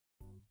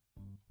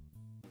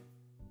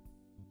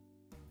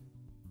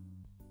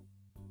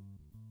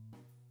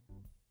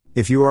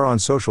If you are on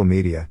social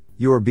media,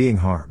 you are being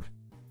harmed.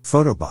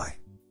 Photo by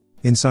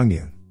In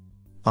Sung-yoon.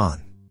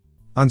 On.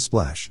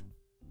 Unsplash.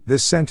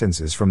 This sentence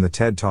is from the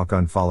TED Talk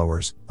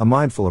Unfollowers, a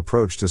mindful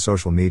approach to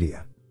social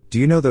media. Do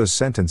you know those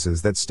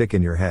sentences that stick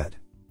in your head?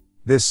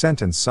 This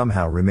sentence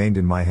somehow remained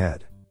in my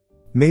head.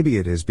 Maybe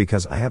it is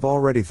because I have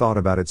already thought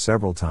about it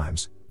several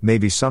times,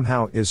 maybe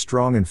somehow it is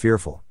strong and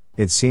fearful.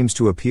 It seems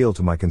to appeal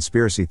to my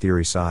conspiracy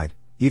theory side.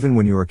 Even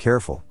when you are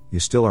careful, you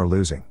still are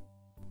losing.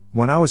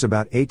 When I was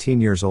about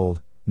 18 years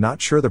old,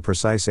 not sure the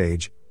precise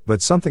age,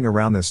 but something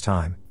around this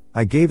time,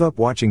 I gave up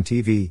watching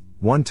TV.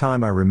 One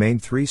time I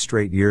remained 3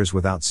 straight years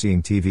without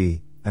seeing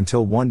TV,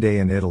 until one day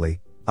in Italy,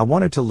 I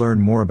wanted to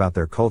learn more about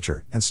their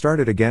culture and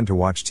started again to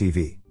watch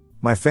TV.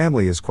 My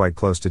family is quite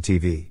close to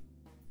TV.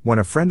 When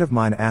a friend of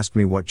mine asked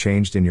me what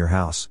changed in your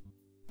house,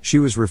 she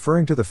was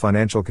referring to the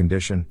financial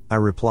condition, I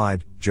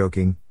replied,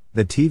 joking,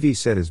 the TV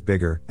set is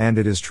bigger, and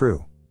it is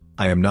true.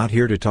 I am not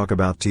here to talk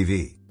about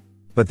TV.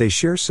 But they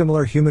share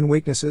similar human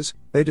weaknesses,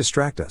 they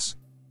distract us.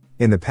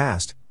 In the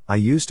past, I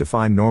used to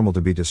find normal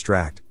to be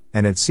distracted,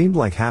 and it seemed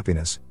like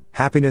happiness.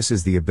 Happiness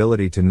is the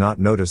ability to not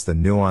notice the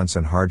nuance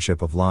and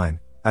hardship of line.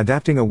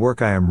 Adapting a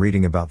work I am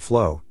reading about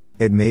flow,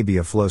 it may be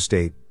a flow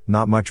state,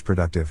 not much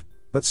productive,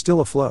 but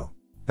still a flow.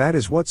 That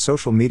is what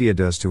social media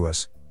does to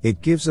us,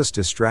 it gives us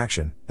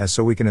distraction, as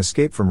so we can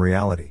escape from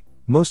reality.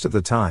 Most of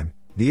the time,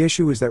 the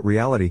issue is that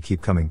reality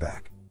keep coming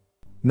back.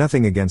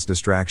 Nothing against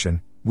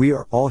distraction, we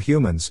are all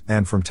humans,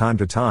 and from time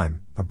to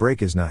time, a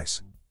break is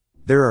nice.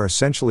 There are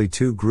essentially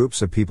 2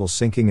 groups of people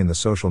sinking in the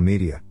social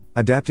media,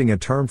 adapting a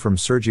term from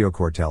Sergio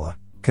Cortella,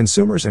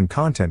 consumers and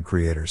content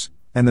creators,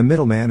 and the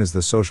middleman is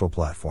the social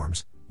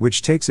platforms,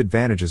 which takes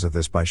advantages of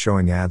this by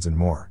showing ads and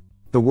more.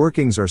 The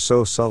workings are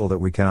so subtle that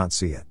we cannot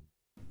see it.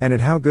 And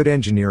at how good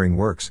engineering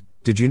works,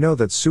 did you know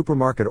that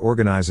supermarket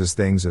organizes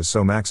things as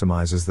so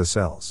maximizes the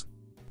sales?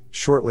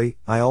 Shortly,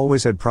 I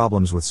always had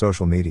problems with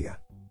social media.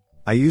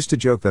 I used to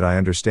joke that I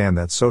understand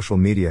that social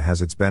media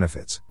has its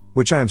benefits,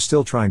 which I am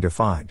still trying to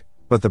find,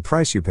 but the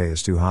price you pay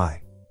is too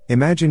high.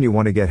 Imagine you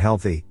want to get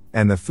healthy,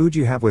 and the food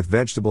you have with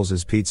vegetables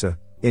is pizza.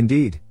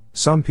 Indeed,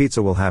 some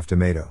pizza will have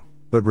tomato,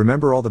 but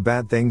remember all the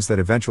bad things that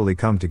eventually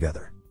come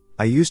together.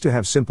 I used to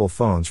have simple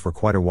phones for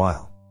quite a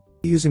while.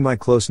 Using my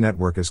close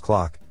network as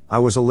clock, I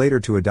was later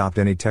to adopt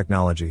any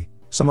technology,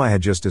 some I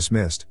had just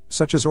dismissed,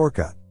 such as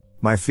Orkut.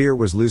 My fear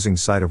was losing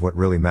sight of what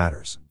really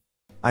matters.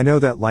 I know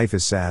that life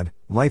is sad,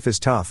 life is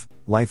tough,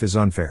 life is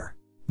unfair.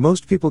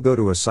 Most people go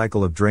to a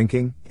cycle of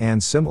drinking,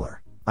 and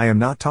similar. I am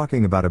not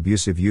talking about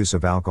abusive use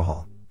of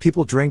alcohol.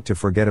 People drink to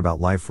forget about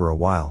life for a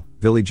while,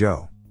 Billy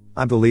Joe.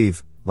 I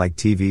believe, like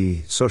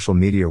TV, social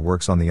media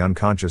works on the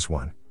unconscious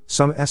one.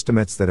 Some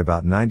estimates that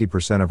about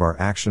 90% of our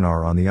action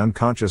are on the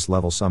unconscious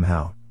level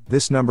somehow.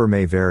 This number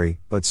may vary,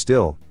 but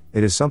still,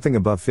 it is something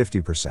above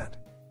 50%.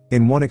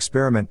 In one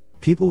experiment,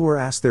 people were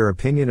asked their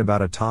opinion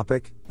about a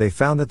topic, they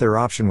found that their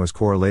option was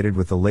correlated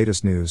with the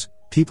latest news.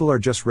 People are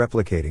just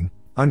replicating,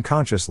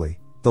 unconsciously,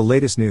 the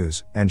latest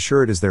news, and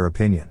sure it is their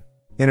opinion.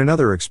 In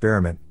another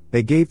experiment,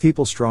 they gave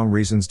people strong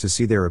reasons to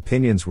see their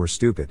opinions were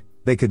stupid.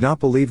 They could not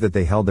believe that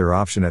they held their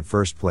option at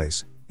first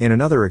place. In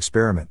another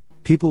experiment,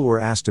 people were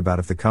asked about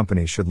if the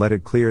company should let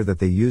it clear that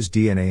they use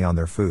DNA on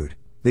their food.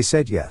 They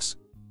said yes.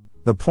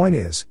 The point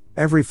is,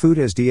 every food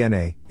has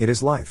DNA, it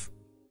is life.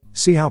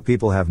 See how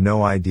people have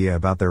no idea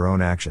about their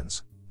own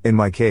actions. In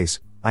my case,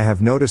 I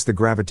have noticed the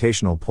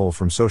gravitational pull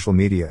from social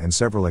media in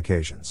several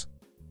occasions.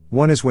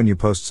 One is when you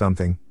post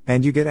something,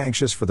 and you get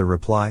anxious for the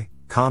reply,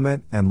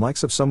 comment, and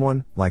likes of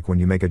someone, like when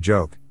you make a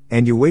joke,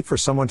 and you wait for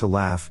someone to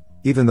laugh,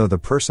 even though the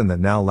person that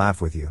now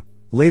laughed with you,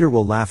 later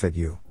will laugh at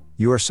you.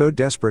 You are so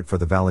desperate for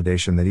the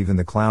validation that even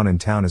the clown in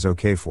town is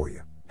okay for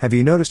you. Have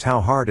you noticed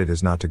how hard it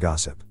is not to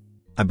gossip?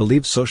 I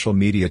believe social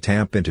media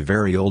tap into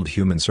very old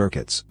human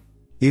circuits.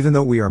 Even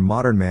though we are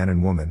modern man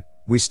and woman,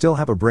 we still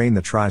have a brain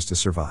that tries to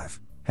survive.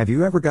 Have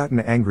you ever gotten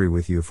angry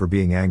with you for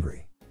being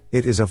angry?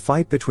 It is a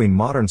fight between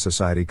modern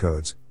society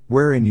codes,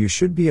 wherein you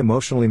should be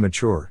emotionally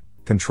mature,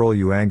 control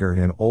your anger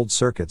in old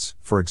circuits,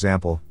 for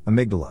example,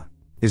 amygdala.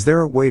 Is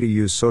there a way to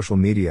use social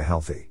media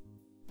healthy?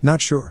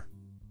 Not sure.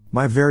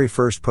 My very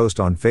first post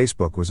on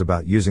Facebook was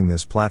about using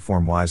this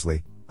platform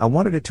wisely. I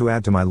wanted it to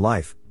add to my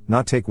life,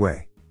 not take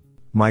away.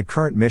 My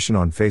current mission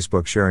on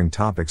Facebook, sharing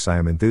topics I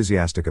am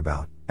enthusiastic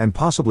about, and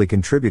possibly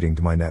contributing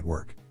to my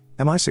network.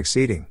 Am I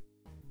succeeding?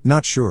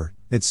 Not sure,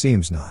 it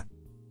seems not.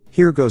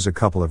 Here goes a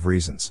couple of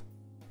reasons.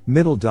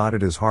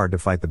 It is hard to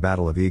fight the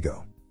battle of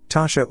ego.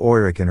 Tasha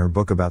Eurich in her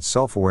book about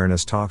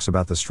self-awareness talks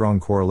about the strong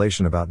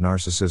correlation about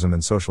narcissism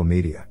and social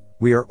media.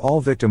 We are all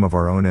victim of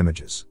our own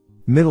images.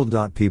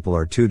 People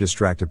are too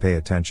distracted to pay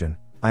attention.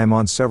 I am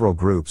on several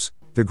groups.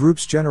 The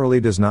groups generally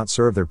does not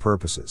serve their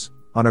purposes.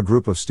 On a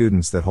group of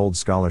students that hold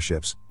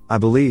scholarships, I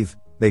believe,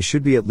 they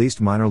should be at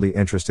least minorly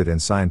interested in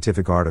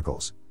scientific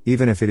articles,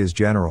 even if it is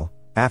general.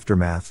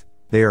 Aftermath,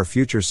 they are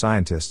future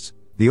scientists.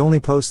 The only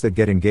posts that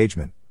get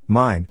engagement,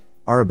 mine,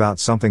 are about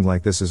something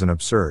like this is an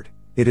absurd.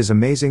 It is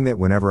amazing that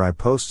whenever I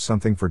post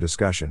something for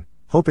discussion,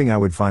 hoping I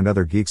would find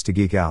other geeks to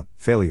geek out,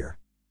 failure.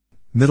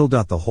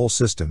 The whole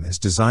system is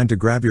designed to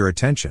grab your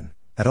attention,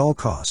 At all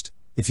cost,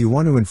 if you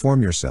want to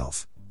inform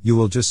yourself, you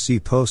will just see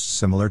posts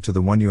similar to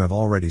the one you have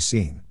already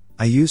seen.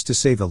 I used to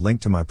save a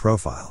link to my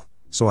profile,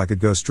 so I could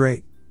go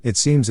straight. It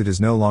seems it is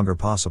no longer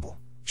possible.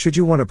 Should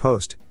you want to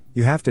post,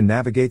 you have to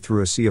navigate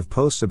through a sea of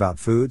posts about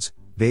foods,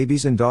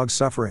 babies and dogs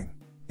suffering.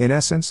 In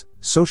essence,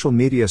 social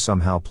media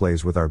somehow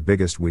plays with our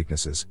biggest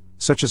weaknesses,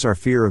 such as our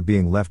fear of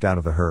being left out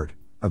of the herd,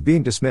 of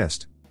being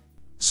dismissed.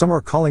 Some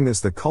are calling this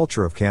the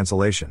culture of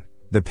cancellation,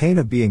 the pain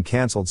of being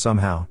cancelled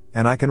somehow,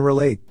 and I can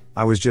relate.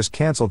 I was just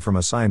cancelled from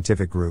a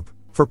scientific group,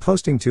 for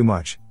posting too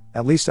much,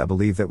 at least I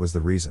believe that was the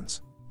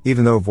reasons.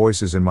 Even though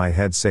voices in my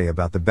head say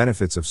about the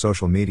benefits of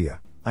social media,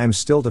 I am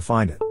still to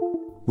find it.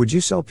 Would you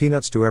sell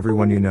peanuts to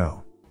everyone you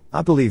know?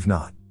 I believe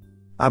not.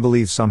 I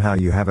believe somehow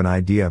you have an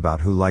idea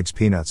about who likes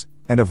peanuts,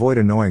 and avoid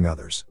annoying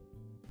others.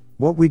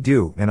 What we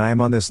do, and I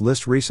am on this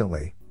list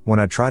recently,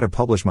 when I try to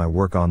publish my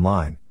work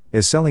online,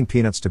 is selling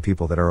peanuts to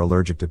people that are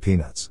allergic to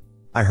peanuts.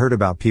 I heard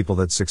about people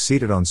that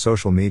succeeded on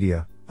social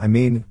media,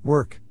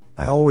 work.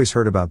 I always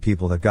heard about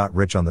people that got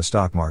rich on the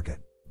stock market.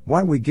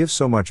 Why we give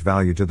so much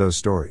value to those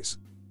stories?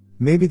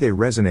 Maybe they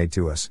resonate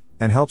to us,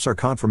 and helps our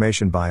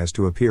confirmation bias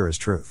to appear as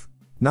truth.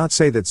 Not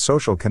say that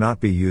social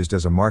cannot be used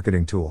as a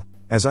marketing tool,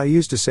 as I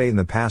used to say in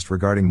the past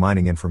regarding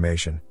mining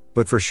information,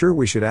 but for sure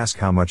we should ask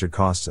how much it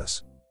costs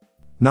us.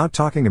 Not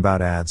talking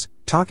about ads,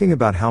 talking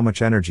about how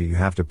much energy you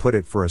have to put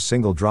it for a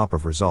single drop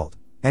of result.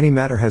 Any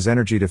matter has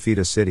energy to feed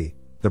a city.